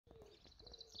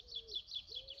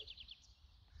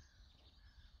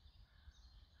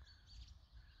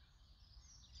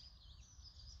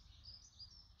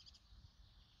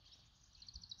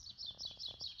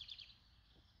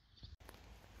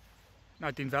Na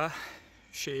dyn fa,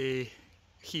 sé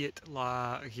chiad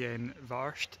la ghen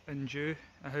varsht yn dju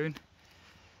a hwn,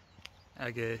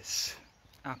 agus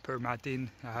apur madin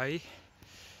a hai.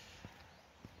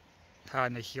 Ha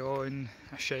na hion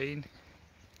a shein,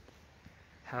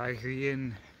 ha grian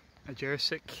a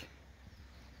jersic,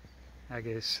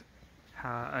 agus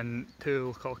ha an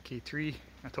túl colci trí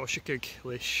a toshicig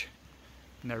leis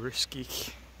na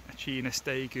ruskig a chi na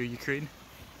steig u Ukraine.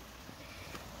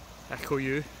 A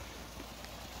choiú.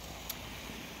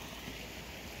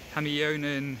 Ha mi iawn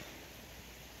yn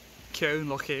Ceann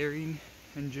Loch Èirinn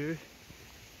yn dju.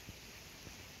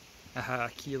 A ha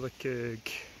Ceann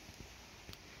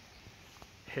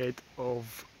head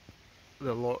of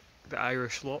the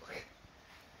Irish Loch.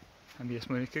 Ha mi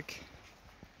ysmwynigig.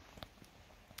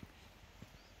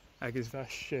 Agus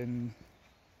fash yn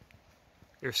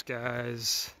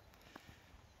Irsgaz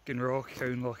Gynroch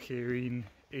Ceann Loch Èirinn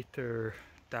eiter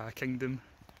da kingdom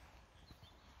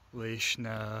leis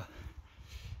na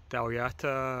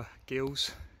Dawiata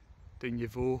Gales dyn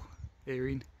Niteworks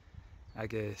Èirinn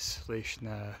agus leis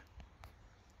na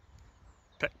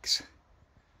Picts.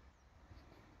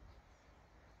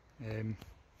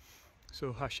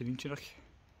 So ha sin intinach.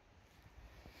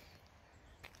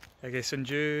 Agus yn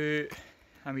dju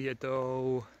ha mi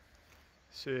adó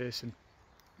shuas yn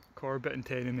corbett yn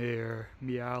tein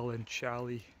Meall yn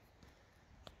t-Seallaidh.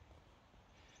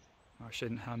 Mar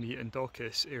sin ha mi yn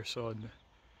docus son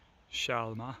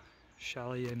Seallaidh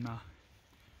ma.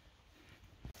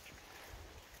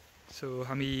 So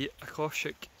ha mi a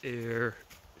Coisich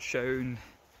siawn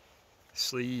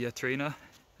slí a tréna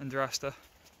yn drasta.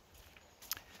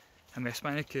 Ha mi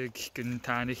ysmwynigig gyn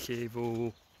tanich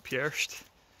efo pierst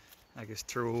agus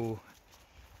tro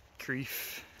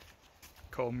Crieff,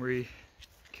 Comrie,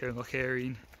 Ceann Loch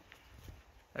Èirinn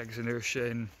agus yn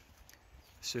sin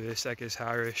shuas agus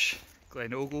Harris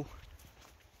Glenogel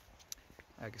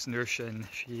agus yn sin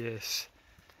shuas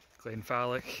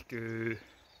Glenfallich go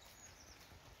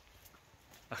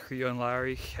a Chion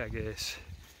Larich agus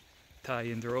Tai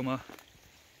and Roma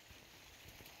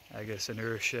agus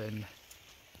yn sin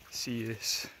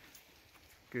shuas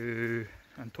go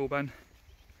an Toban.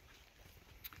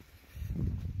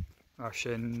 Mar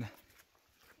sin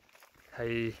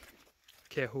hai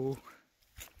ceho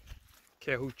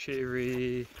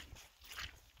cherry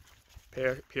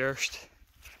pierst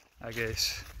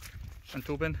agus an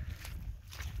Toban.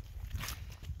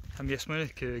 Ha mi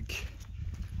ysmwynigig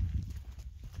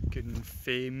gyn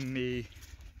féim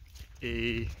e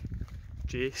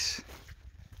Jace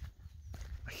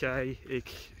a chai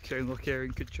ag Ceann Loch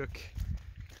Èirinn Coisich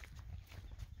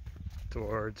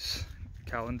towards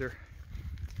calendar.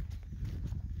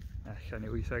 Ach an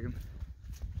wy sagam.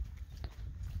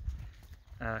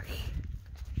 Ach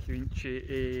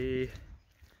chwintje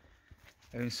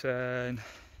san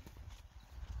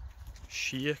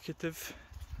siacative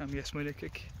ha mi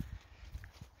ysmwynigig.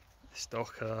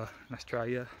 Stoch yn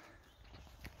Australia.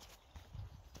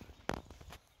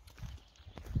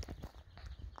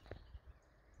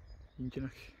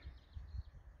 Intinach.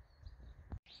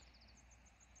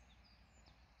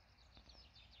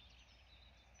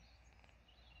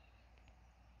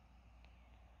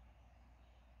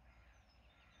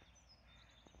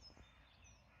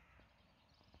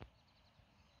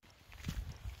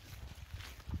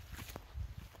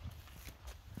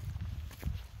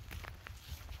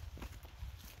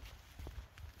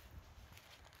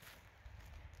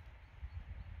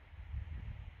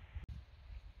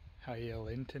 Hai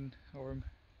Linton orm.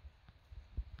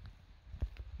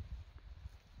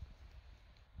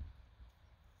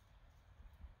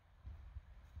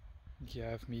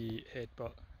 Give me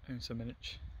headbutt ounce a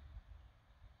minute.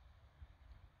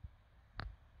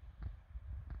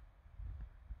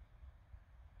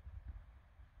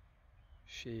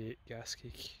 She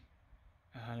gaskik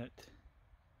a hannet.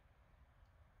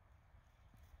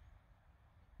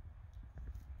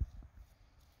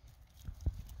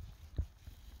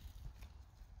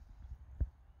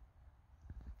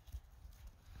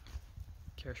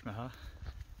 Ceart me ha.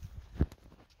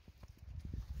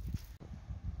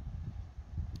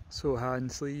 So ha an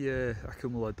slí a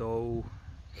cumla dó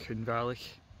chunmhealach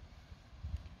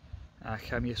a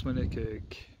cha mi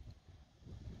ysmwynigig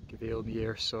gyfeil mi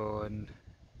son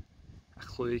a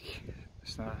chlúig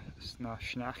sna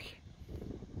snach.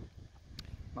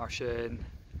 Mar sin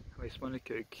ha mi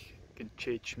ysmwynigig gyn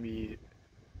teach mi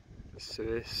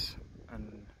shuas an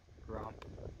ramp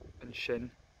an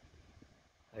sin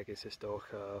agus is doch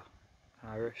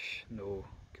Irish no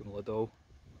cumla dó.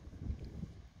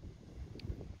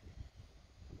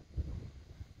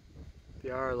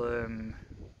 The Ireland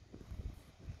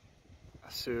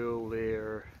asúil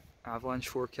léir avalanche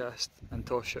forecast in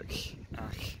Coisich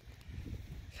ach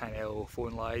Ceann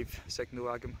phone live signal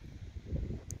agam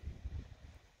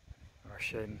mar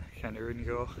sin Ceann Éireann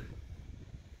go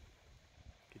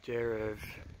Géireamh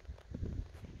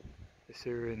is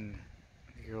Éireann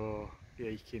go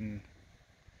bheadh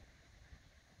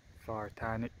fear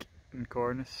tánaigh an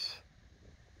cornas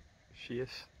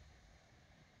shuas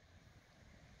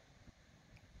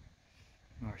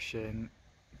mar sin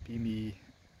bí mi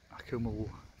a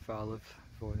cumall fáilimh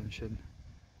bhór sin.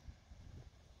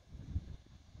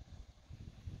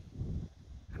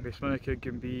 Agus muna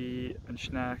gin bí an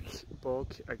sneach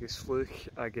bog agus fluch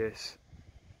agus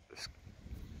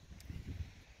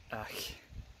ach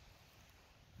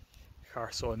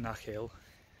charsán nach chéal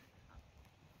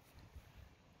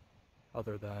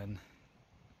other than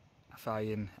a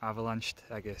fáin avalanche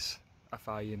agus a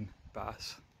fáin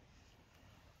bass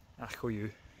ach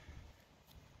chuú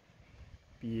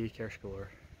bí ceirceoir.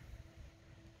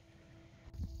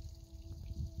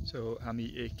 So ha mi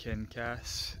écin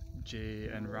cas J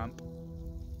an ramp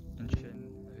an sin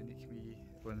a thunig mi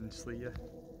bun slí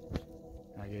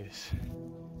agus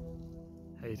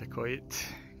héad a coit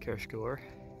ceirceoir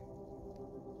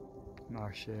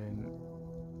mar sin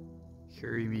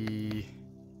chuirí mi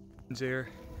zéir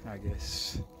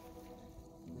agus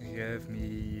raibh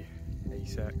mi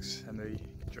éiseach a mé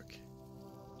druc.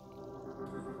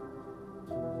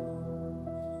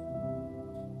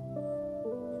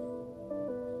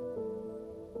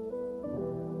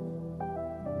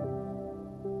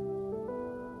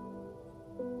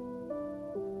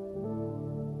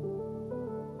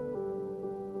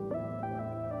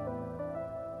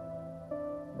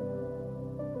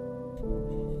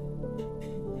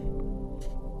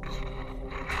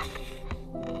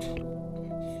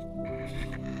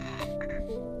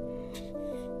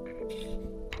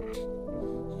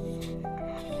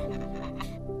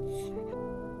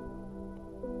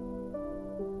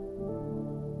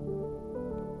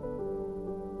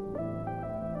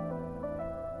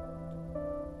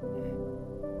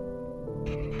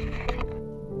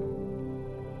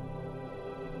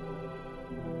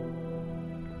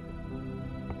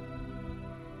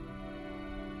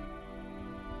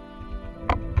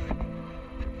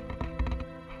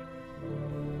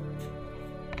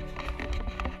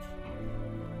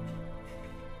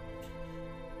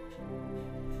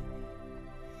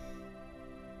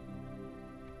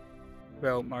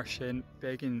 Well, mar sin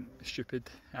beagin stupid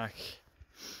ach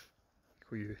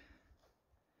chuú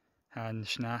han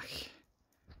sneach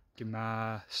go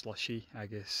má slushy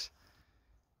agus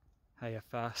ha a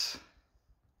fas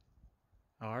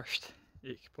arst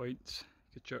 8 points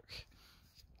go truck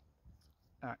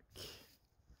ach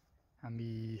ha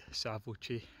mi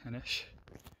savochi inis.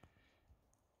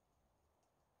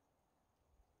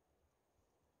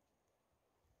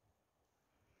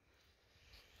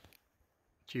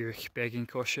 Dúich beagin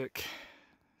Coisich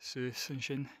shuas an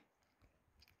sin.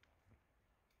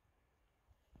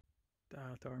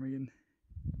 Da darmigan.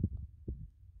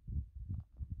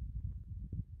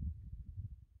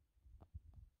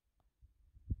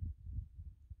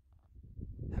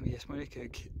 Ha mi ysmwneig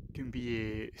gyn bí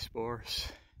spores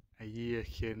a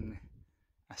dhéach in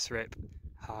a srep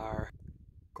haar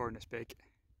cornas beg.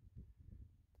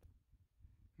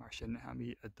 Mar sin ha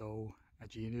mi a dó a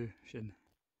génú sin.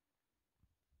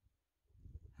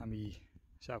 Ha mi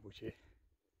savochi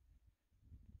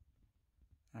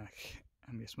ach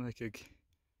ha mi ysmwneig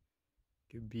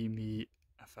go bí mi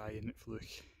a fáin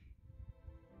fluch.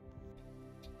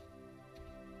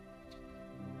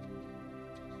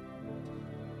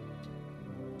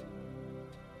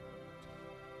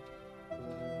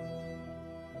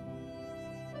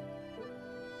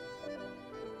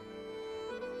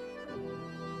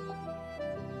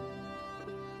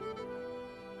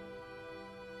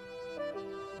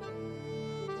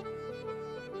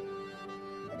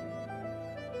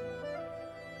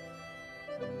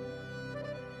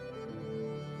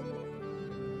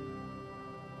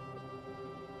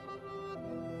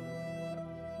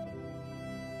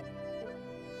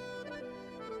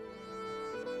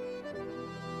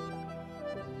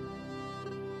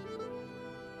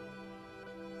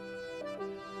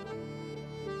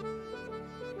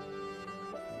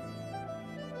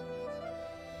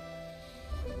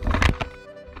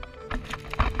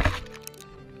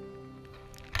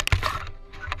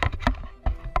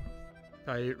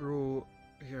 Ba ró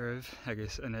ghearibh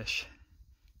agus inis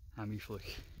ha mi fluch.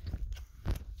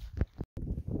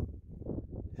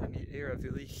 Ha mi a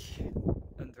bhuaillich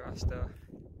an drasta.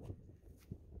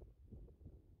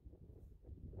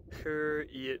 Chur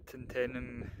iad an tenim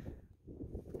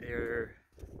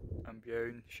an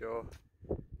beann seo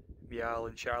Meall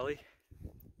and Ceann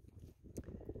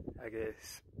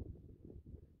agus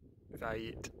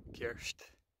bhaid Kirst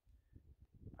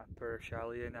per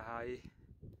Ceann in a haid.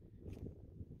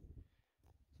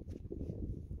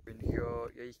 Go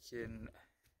Aiken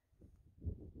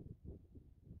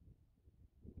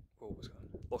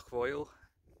Loch Èirinn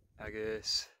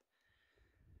agus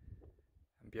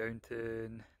an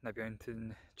beantain na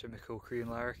beantain Jimico Ceann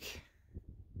Loch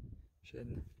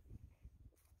sin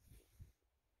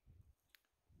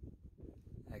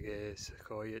agus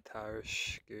Coisich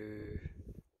Taris go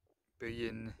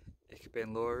buin ag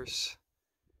ben lors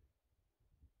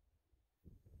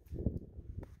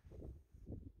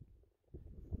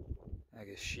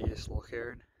agus shuas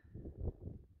Lochearnhead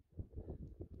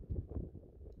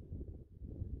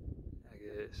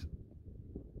agus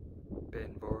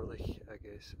ben Borlich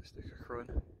agus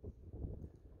Lochearnhead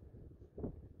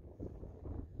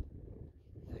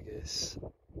agus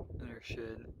anar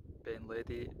sin ben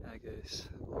Lady agus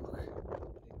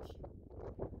Lochearnhead.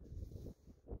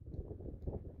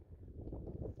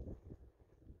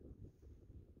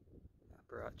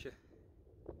 Bratje.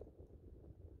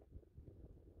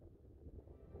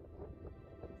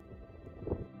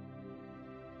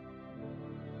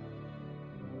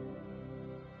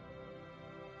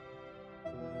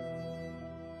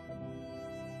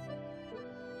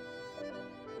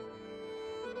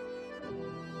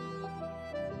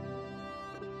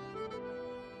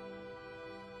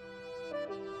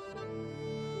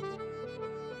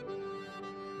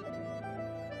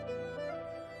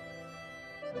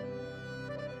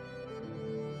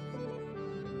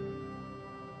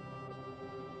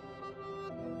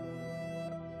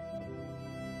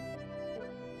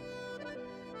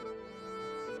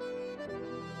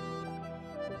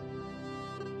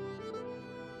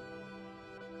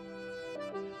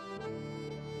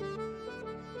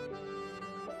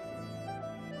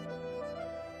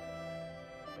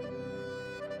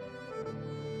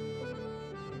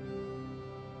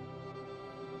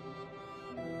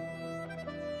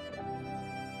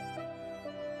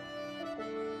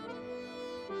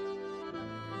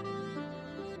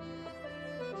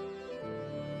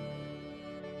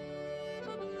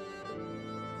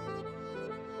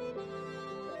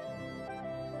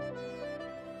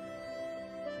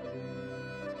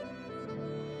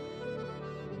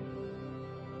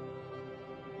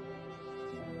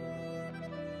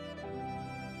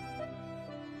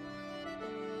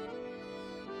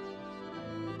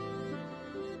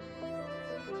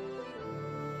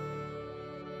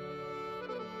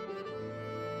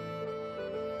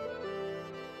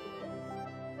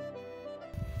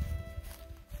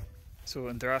 So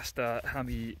an drasta ha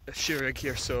mi a siúreg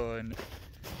hier so an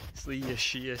slí a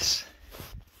shuas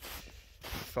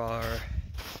far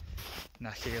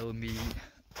na chéal mi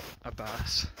a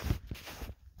bas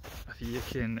a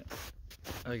fiacin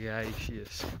a gai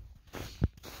shuas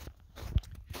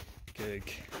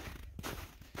gig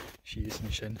shuas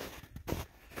an sin.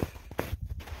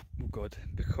 Oh god,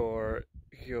 becor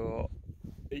go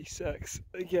A6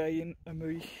 a gain a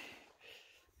mwy.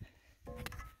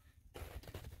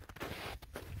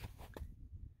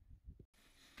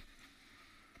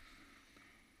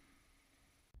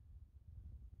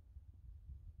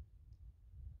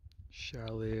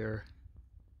 Ceann Loch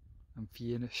and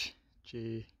Fiannis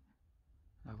J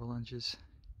avalanches.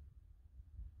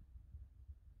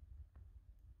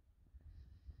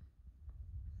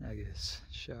 Agus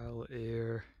Ceann Loch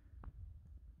Èirinn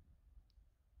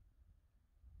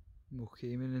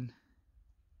Mochaiminin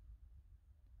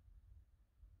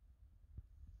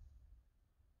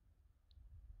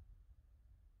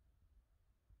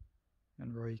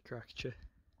and Roy Crackche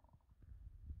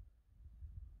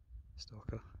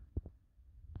Stalker.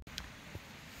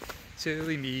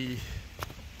 Teulu mi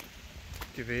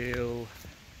gyfeil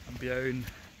an biawn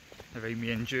a rhaid mi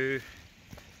an diw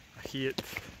a chiat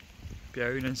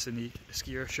biawn yn sy'n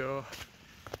ysgir sio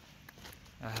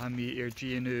a ha mi i'r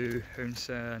gianw hwn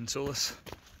sy'n solas.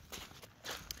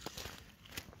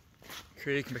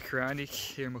 Craig McCrannick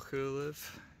i'r Mochulaf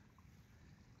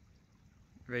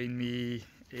rhaid mi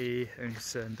hwn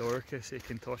sy'n dorcas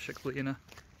eich yn tosiac blina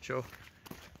sio.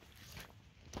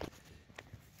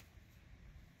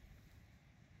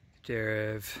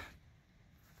 Derf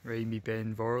rhaid mi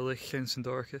ben Borlich yn St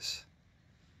Dorcas.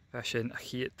 Fashion a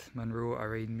chiat man ro a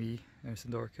rhaid mi yn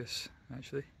St Dorcas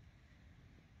actually.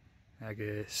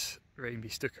 Agus rhaid mi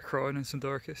stuck a croen yn St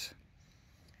Dorcas.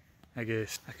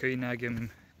 Agus a cwyn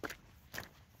agam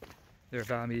their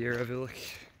fami i'r a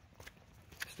villich.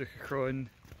 Stuck a croen.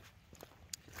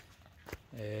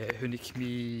 Hunnig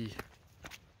mi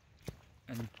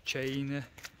yn China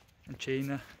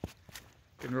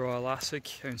Gan rá lasig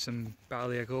an san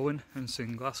Ballyagóin an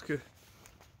san Glasgow.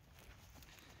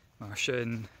 Mar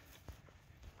sin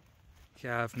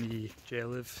ceabh mí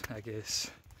déalamh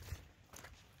agus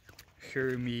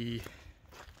chur mí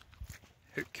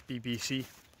hook BBC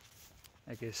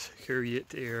agus chur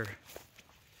iad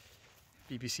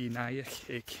BBC Niteworks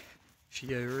ag Ceann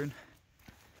Loch Èirinn.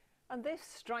 And this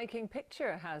striking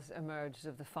picture has emerged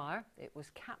of the fire. It was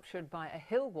captured by a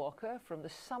hill walker from the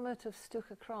summit of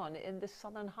Lochearnhead in the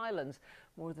Southern Highlands,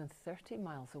 more than 30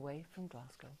 miles away from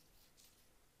Glasgow.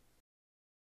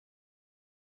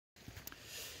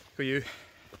 Go you.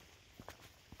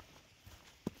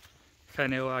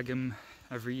 Canel agam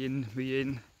a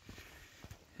bhríon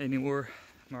anymore,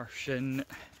 mar sin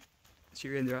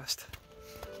siar an rest.